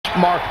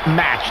benchmark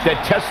match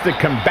that tests the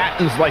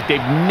combatants like they've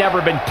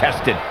never been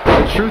tested.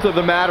 The truth of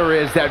the matter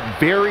is that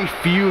very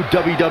few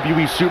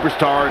WWE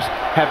superstars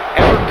have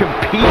ever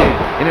competed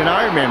in an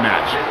Iron Man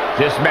match.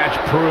 This match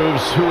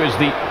proves who is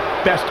the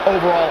best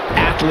overall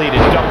athlete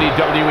in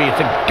WWE.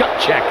 It's a gut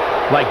check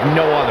like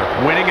no other.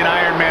 Winning an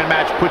Iron Man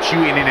match puts you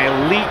in an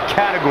elite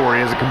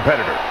category as a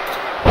competitor.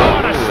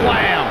 What a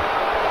slam!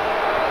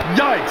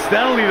 Yikes,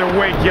 that'll either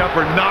wake you up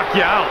or knock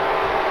you out.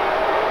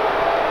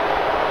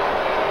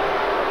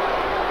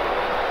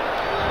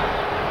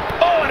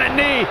 Oh, and a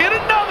knee, and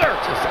another!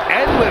 Just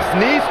endless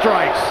knee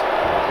strikes.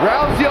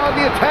 Rousey on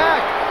the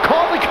attack.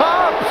 Call the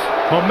cops.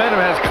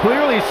 Momentum has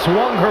clearly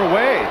swung her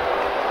way.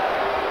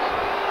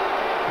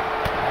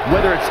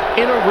 Whether it's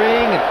in a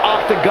ring, an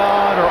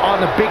octagon, or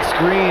on the big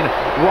screen,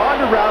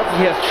 Ronda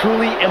Rousey has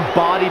truly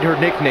embodied her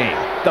nickname,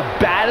 the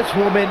baddest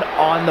woman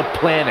on the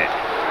planet.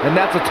 And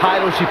that's a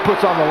title she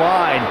puts on the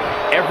line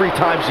every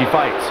time she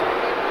fights.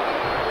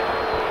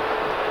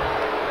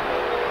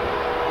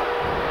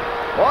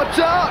 Watch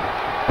out!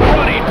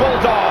 Running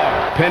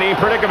bulldog. Penny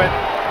predicament.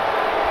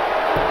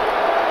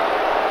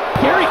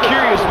 Very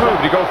curious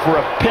move to go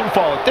for a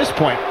pinfall at this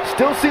point.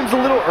 Still seems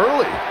a little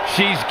early.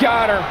 She's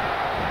got her.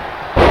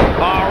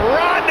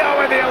 Ronda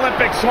with the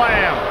Olympic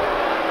slam.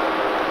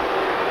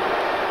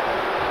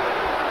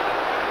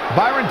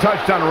 Byron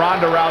touched on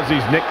Ronda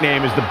Rousey's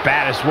nickname as the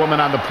baddest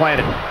woman on the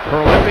planet. Her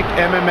Olympic,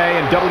 MMA,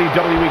 and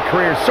WWE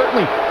careers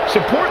certainly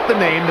support the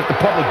name that the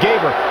public gave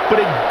her,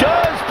 but it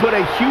does put a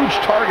huge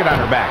target on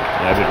her back.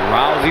 Yeah, but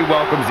Rousey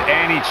welcomes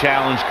any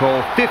challenge, Cole.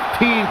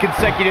 15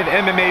 consecutive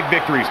MMA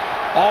victories,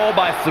 all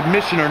by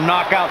submission or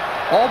knockout,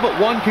 all but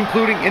one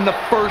concluding in the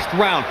first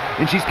round,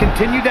 and she's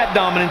continued that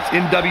dominance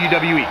in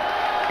WWE.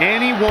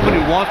 Any woman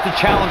who wants to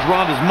challenge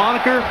Ronda's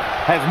moniker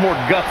has more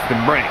guts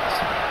than brains.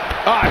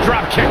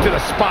 Drop kick to the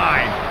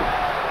spine.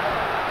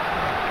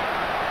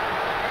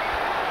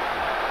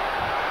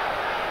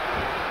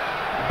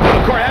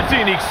 Of course, that's a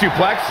unique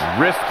suplex.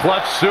 Wrist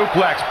clutch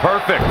suplex,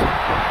 perfect.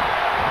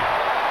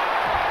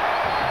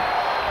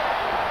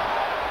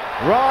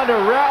 Ronda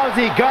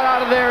Rousey got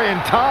out of there in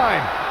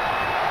time.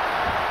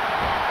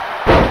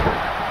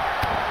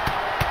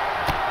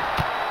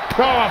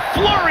 Oh, a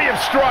flurry of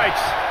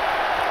strikes.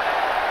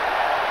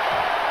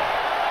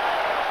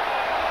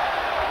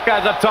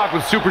 Guys, I've talked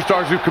with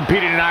superstars who've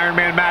competed in Iron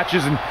Man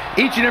matches, and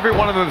each and every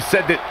one of them have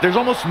said that there's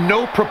almost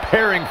no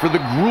preparing for the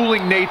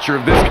grueling nature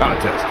of this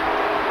contest.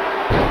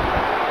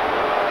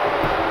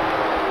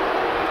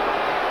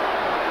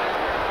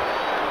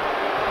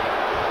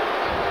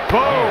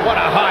 Oh, what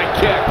a high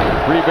kick.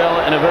 Brie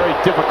in a very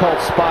difficult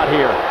spot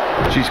here.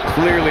 She's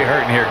clearly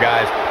hurting here,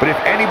 guys, but if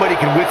anybody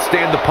can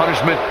withstand the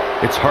punishment,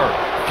 it's her.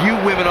 Few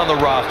women on the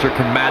roster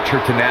can match her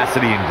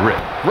tenacity and grit.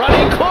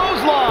 Running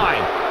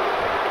clothesline.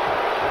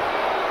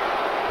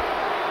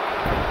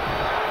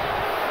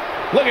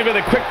 Looking for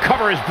the quick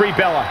cover is Brie.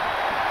 Ronda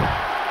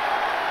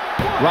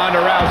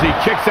Rousey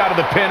kicks out of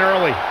the pin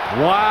early.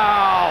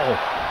 Wow.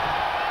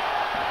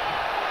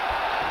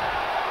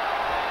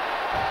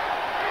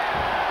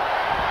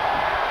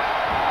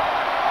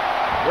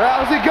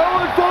 Rousey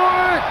going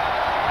for it.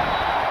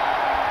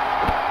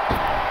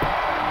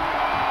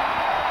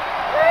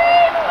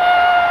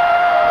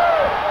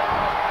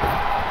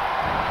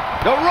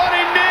 The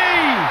running knee.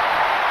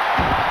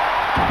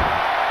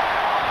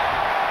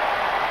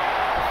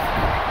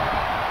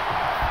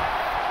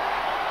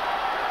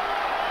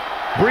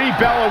 Brie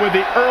with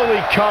the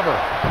early cover.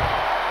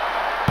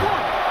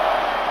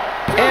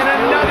 And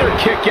another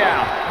kick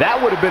out. That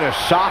would have been a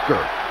shocker.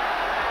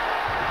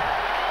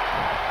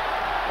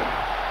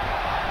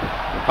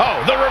 Oh,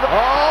 the river.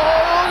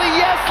 Oh, the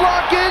yes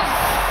lock is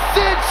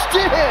cinched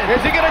in.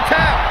 Is he going to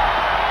tap?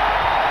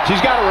 She's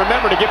got to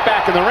remember to get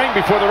back in the ring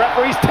before the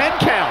referee's 10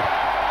 count.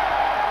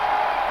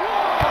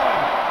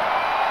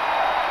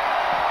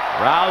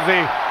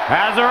 Rousey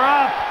has her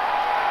up.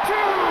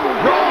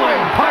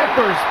 Rolling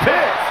Piper's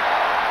Pit.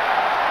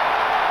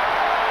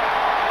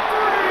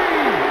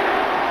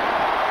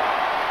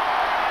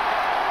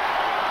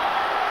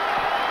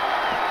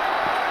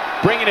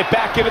 Bringing it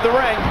back into the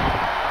ring.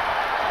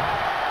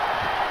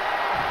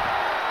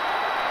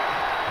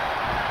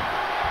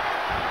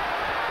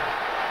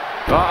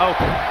 Uh-oh.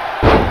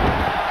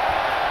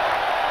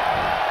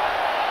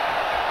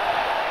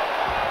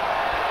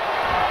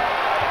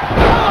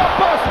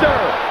 Buster!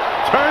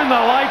 Turn the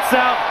lights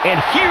out.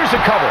 And here's a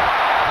cover.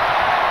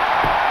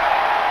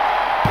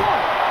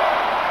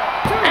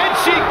 And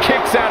she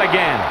kicks out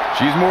again.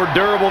 She's more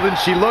durable than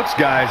she looks,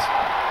 guys.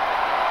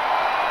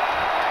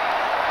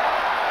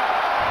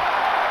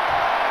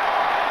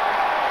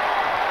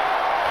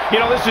 You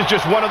know, this is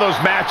just one of those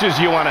matches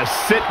you want to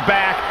sit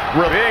back.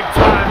 Big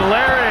time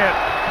lariat.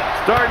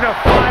 Starting to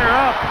fire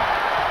up.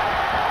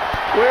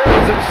 Where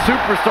is this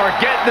superstar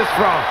getting this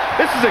from?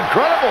 This is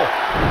incredible.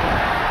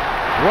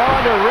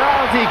 Ronda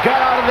Rousey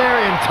got out of there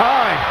in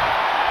time.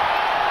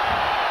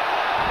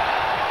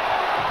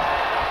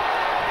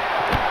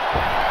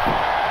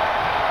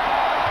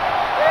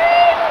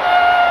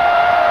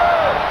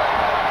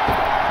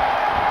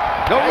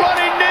 The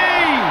running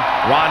knee.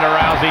 Ronda Ronda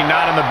Rousey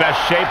not in the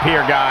best shape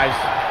here, guys.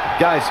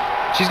 Guys,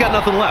 she's got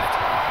nothing left.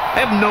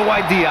 I have no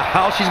idea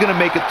how she's going to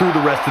make it through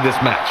the rest of this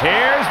match.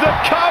 Here's the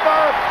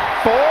cover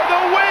for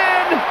the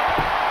win.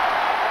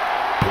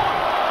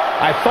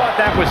 I thought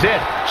that was it.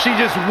 She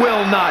just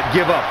will not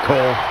give up,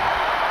 Cole.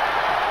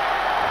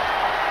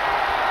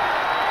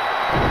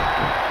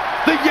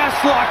 The yes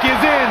lock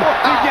is in.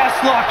 The yes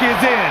lock is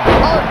in.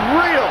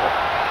 Unreal.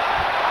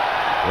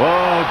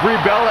 Whoa, Brie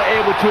Bella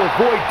able to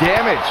avoid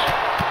damage.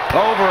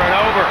 Over and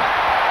over.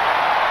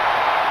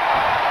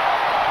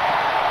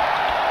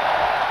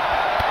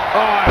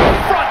 Oh,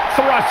 front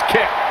thrust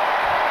kick.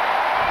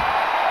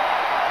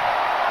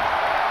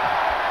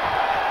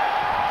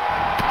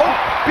 Oh,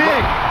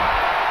 big.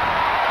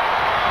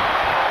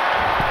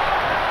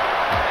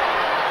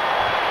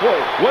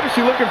 Whoa, what is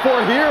she looking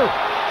for here?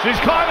 She's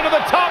climbing to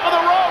the top of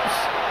the ropes.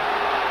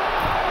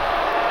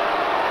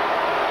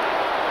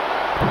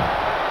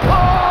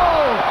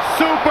 Oh,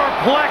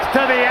 superplex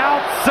to the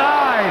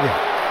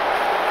outside.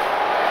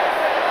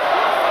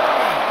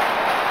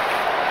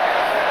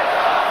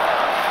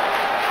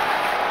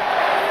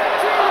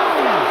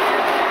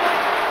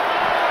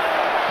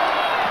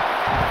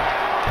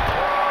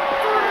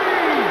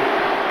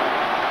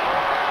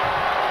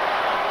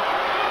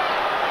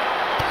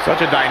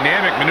 Such a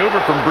dynamic maneuver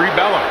from Brie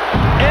Bella.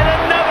 And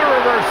another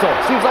reversal.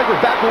 Seems like we're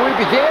back where we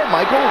began,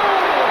 Michael.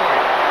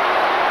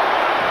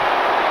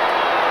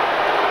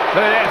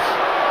 Look at this.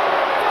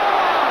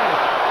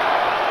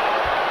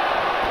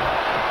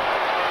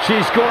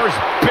 She scores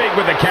big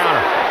with the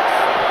counter.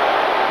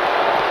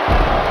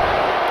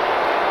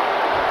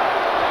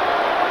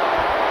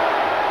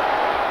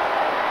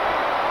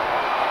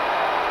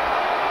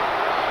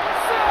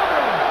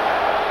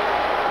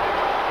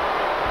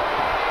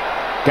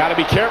 Got to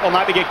be careful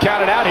not to get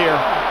counted out here.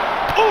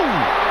 Ooh!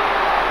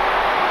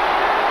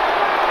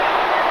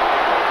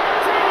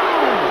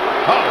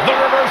 Oh, the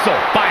reversal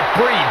by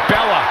Brie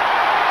Bella.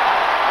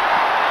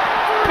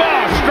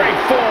 Oh, straight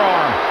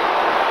forearm.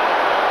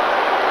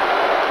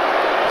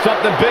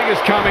 Something big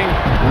is coming.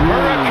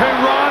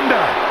 Hurricane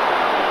Ronda.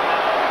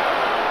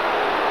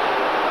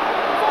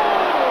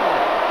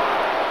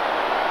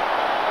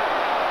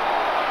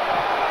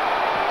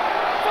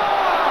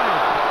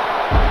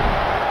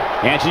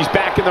 And she's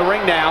back in the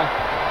ring now.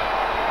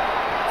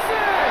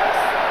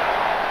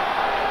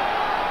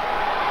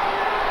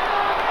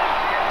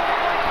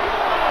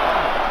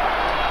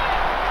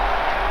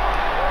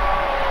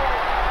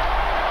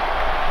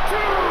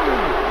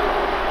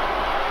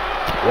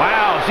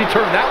 Wow, she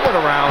turned that one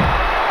around.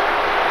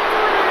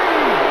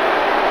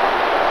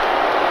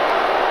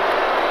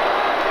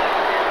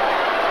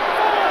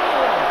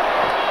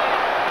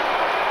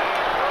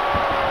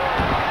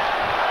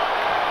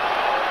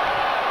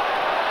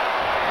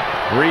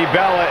 Brie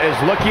Bella is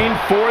looking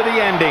for the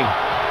ending.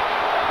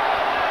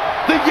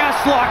 The yes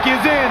lock is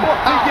in.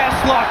 The yes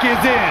lock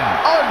is in.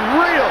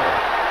 Unreal.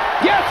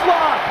 Yes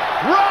lock.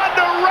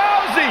 Ronda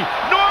Rousey.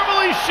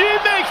 Normally she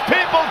makes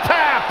people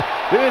tap.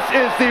 This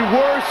is the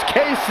worst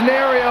case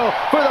scenario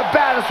for the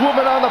baddest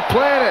woman on the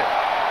planet.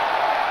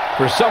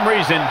 For some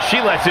reason,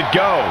 she lets it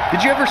go.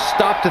 Did you ever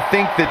stop to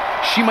think that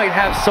she might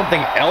have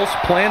something else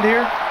planned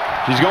here?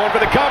 She's going for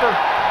the cover.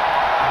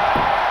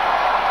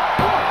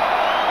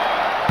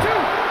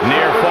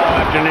 Near fall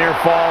after near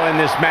fall in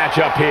this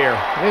matchup here.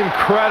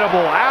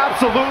 Incredible,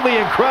 absolutely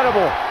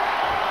incredible.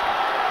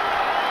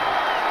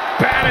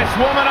 Baddest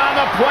woman on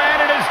the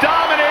planet is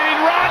dominating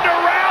Ronda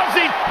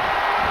Rousey.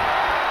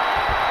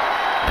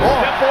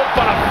 Simple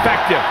but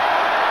effective.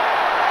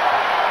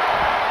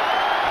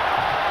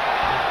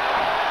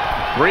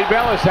 Brie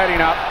Bella's heading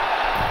up.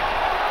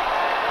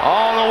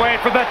 All the way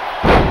for the...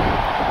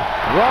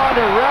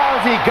 Ronda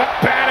Rousey.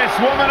 Baddest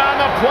woman on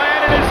the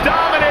planet is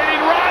dominating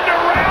Ronda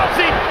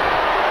Rousey.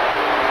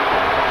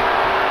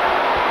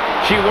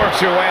 She works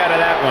her way out of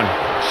that one.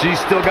 She's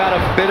still got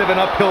a bit of an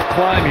uphill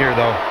climb here,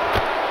 though.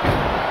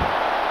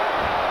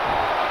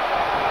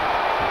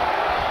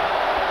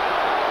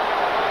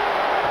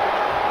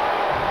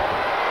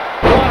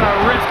 What a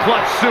wrist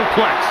clutch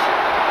suplex.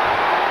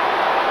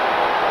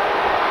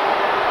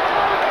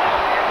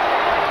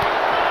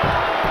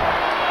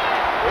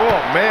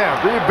 Oh, man,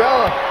 Brie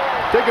Bella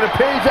taking a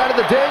page out of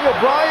the Daniel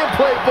Bryan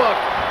playbook.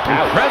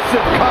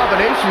 Impressive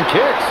combination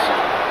kicks.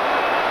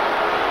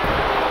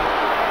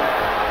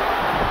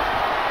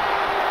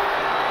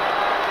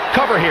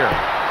 Cover here.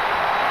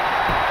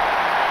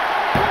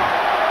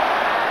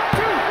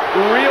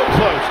 Real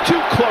close,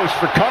 too close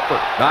for comfort.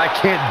 I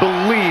can't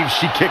believe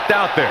she kicked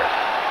out there.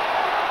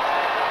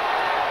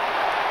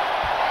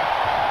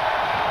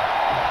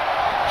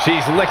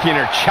 She's licking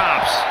her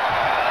chops.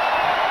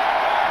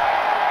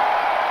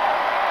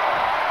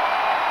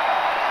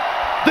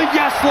 The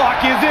yes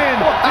lock is in.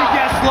 The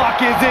yes lock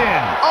is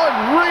in.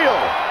 Unreal.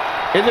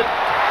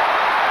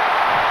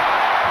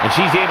 And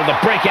she's able to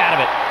break out of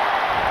it.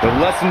 The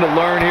lesson to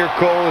learn here,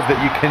 Cole, is that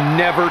you can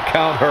never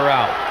count her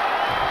out.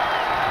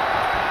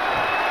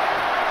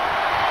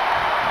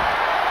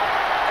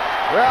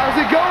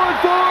 Rousey going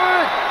for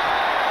it.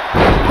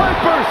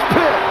 Piper's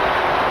pit.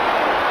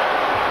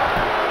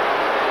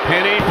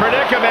 Pinning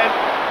predicament.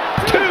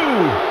 2.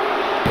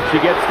 She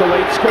gets the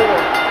late score.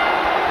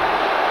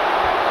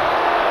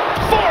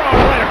 Forearm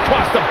right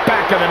across the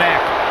back of the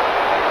neck.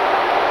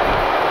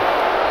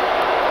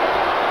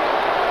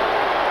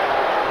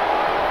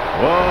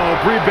 Whoa,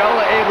 Brie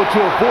Bella able to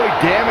avoid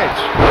damage.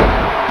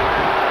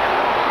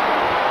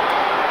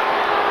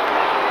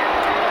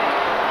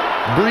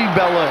 Brie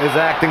Bella is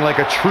acting like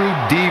a true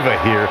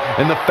diva here,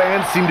 and the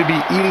fans seem to be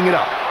eating it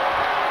up.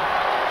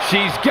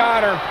 She's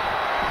got her.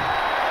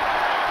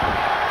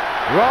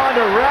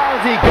 Ronda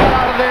Rousey got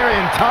out of there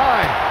in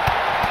time.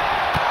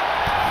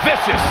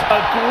 Vicious,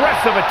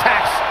 aggressive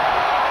attacks.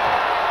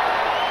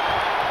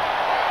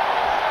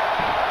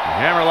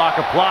 Hammerlock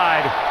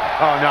applied.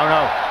 Oh, no,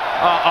 no.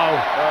 Uh-oh.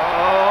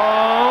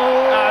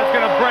 Oh, it's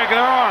going to break an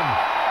arm.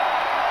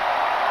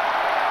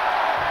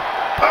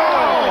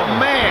 Oh,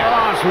 man.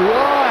 Gosh,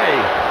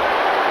 why?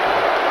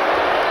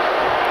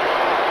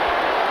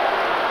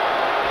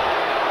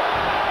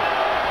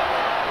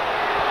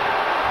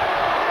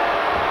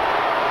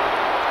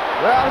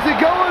 Rousey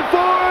going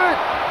for it.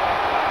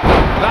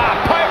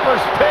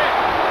 Piper's Pit.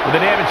 With the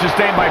damage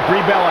sustained by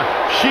Brie Bella,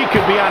 she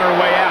could be on her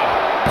way out.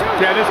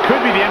 Yeah, this could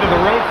be the end of the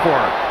road for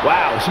her.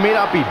 Wow, she may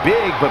not be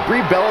big, but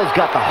Brie Bella's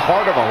got the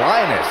heart of a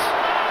lioness.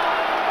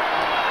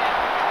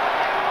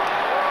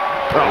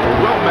 Oh,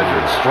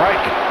 well-measured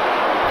strike.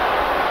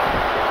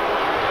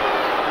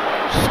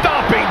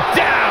 Stomping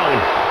down.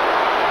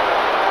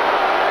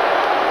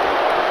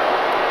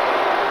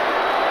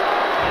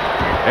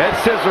 Head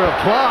scissor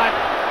applied.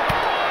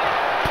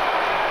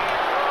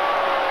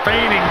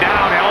 Feigning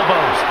down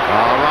elbows.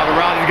 Oh, Ronda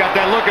Rousey's got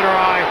that look in her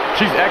eye.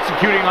 She's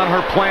executing on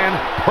her plan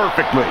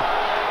perfectly.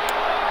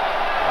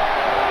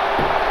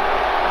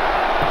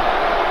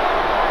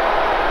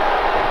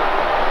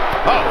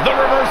 Oh, the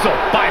reversal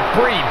by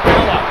Brie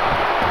Bella.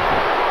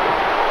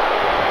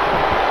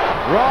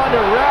 Ronda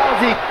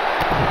Rousey.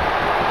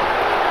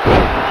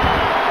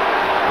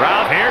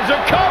 Here's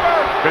a cover.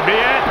 Could be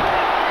it.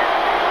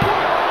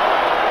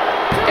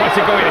 What's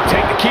it going to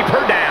take to keep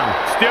her down?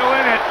 Still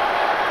in it.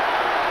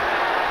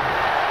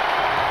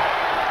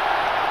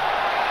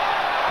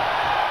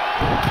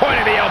 Point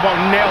of the elbow,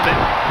 nailed it.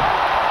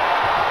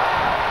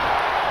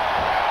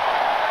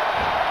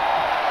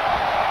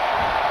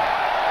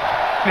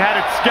 Had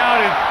it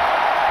scouted.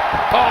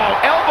 Oh,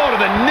 elbow to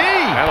the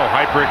knee. That'll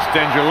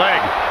hyperextend your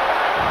leg.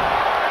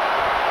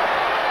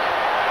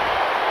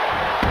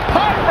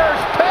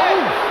 Piper's Pit.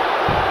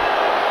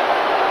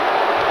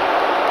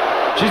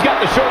 She's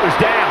got the shoulders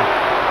down.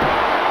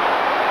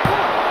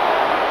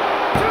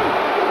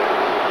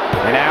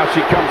 And now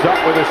she comes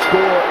up with a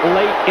score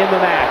late in the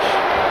match.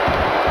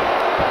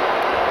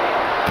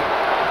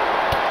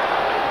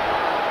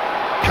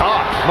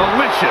 Gosh,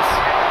 malicious.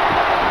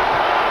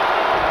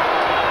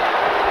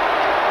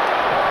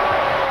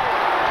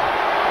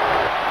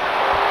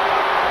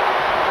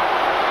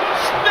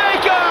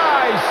 Snake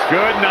eyes.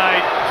 Good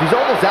night. She's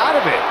almost out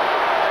of it.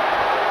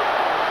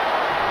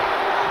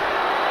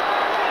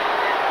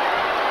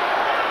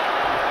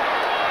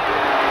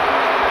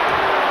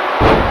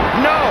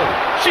 No,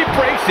 she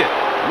breaks it.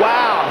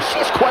 Wow,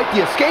 she's quite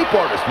the escape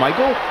artist,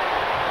 Michael.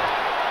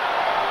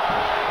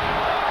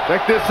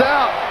 Check this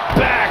out.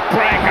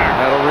 Backbreaker.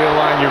 That'll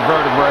realign your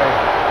vertebrae.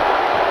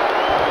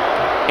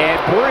 And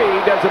Brie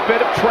does a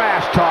bit of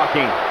trash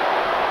talking.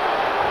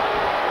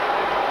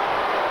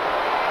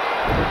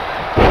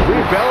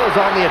 Brie Bella's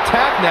on the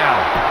attack now.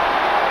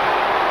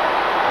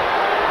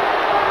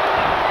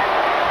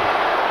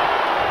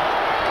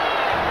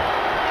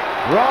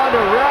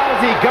 Ronda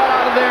Rousey got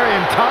out of there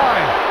in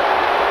time.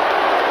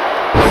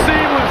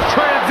 Seamless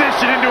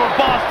transition into a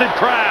Boston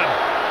Crab.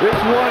 This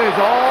one is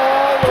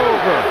all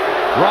over.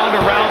 Ronda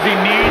Rousey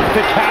needs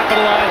to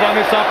capitalize on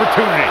this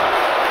opportunity.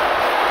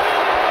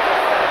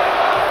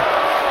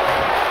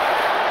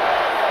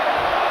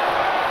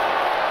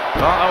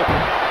 Uh-oh.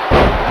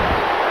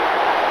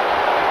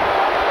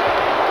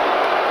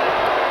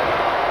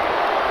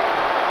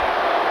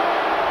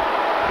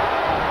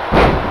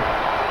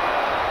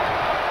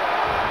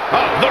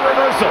 Oh, the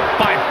reversal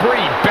by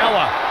Brie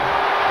Bella.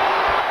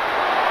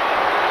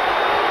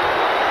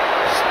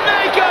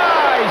 Snake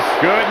eyes.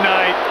 Good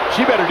night.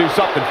 She better do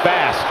something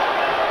fast.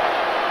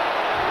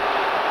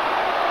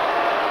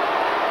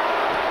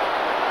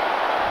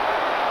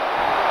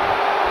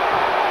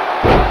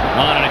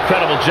 On an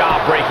incredible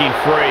job breaking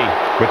free.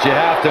 But you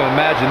have to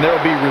imagine there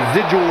will be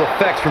residual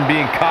effects from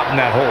being caught in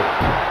that hole.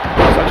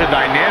 Such a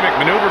dynamic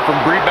maneuver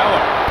from Brie Bella.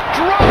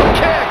 Drop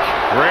kick.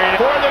 Great.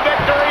 For the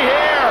victory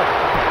here.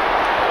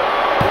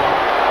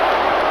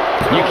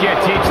 You can't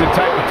teach the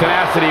type of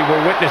tenacity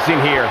we're witnessing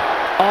here.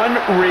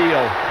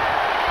 Unreal.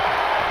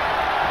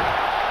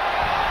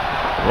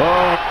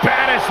 Whoa.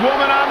 Baddest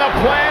woman on the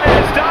planet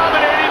is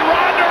dominating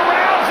Ronda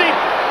Rousey.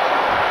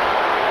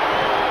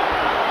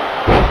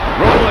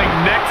 Rolling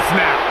neck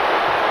snap.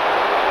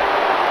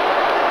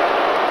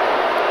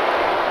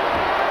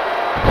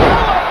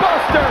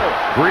 Buster.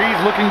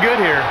 Brie's looking good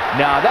here.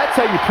 Now, that's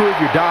how you prove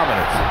your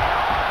dominance.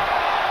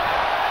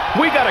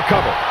 We got a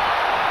cover.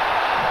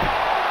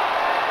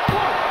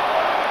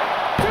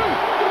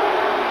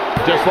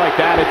 Just like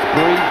that, it's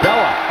Brie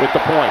Bella with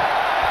the point.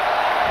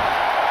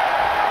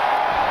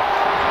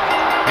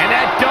 And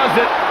that does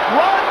it.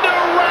 Ronda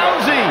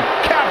Rousey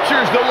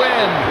captures the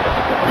win.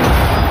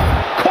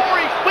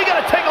 Corey, we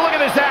got to take a look at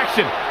this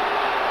action.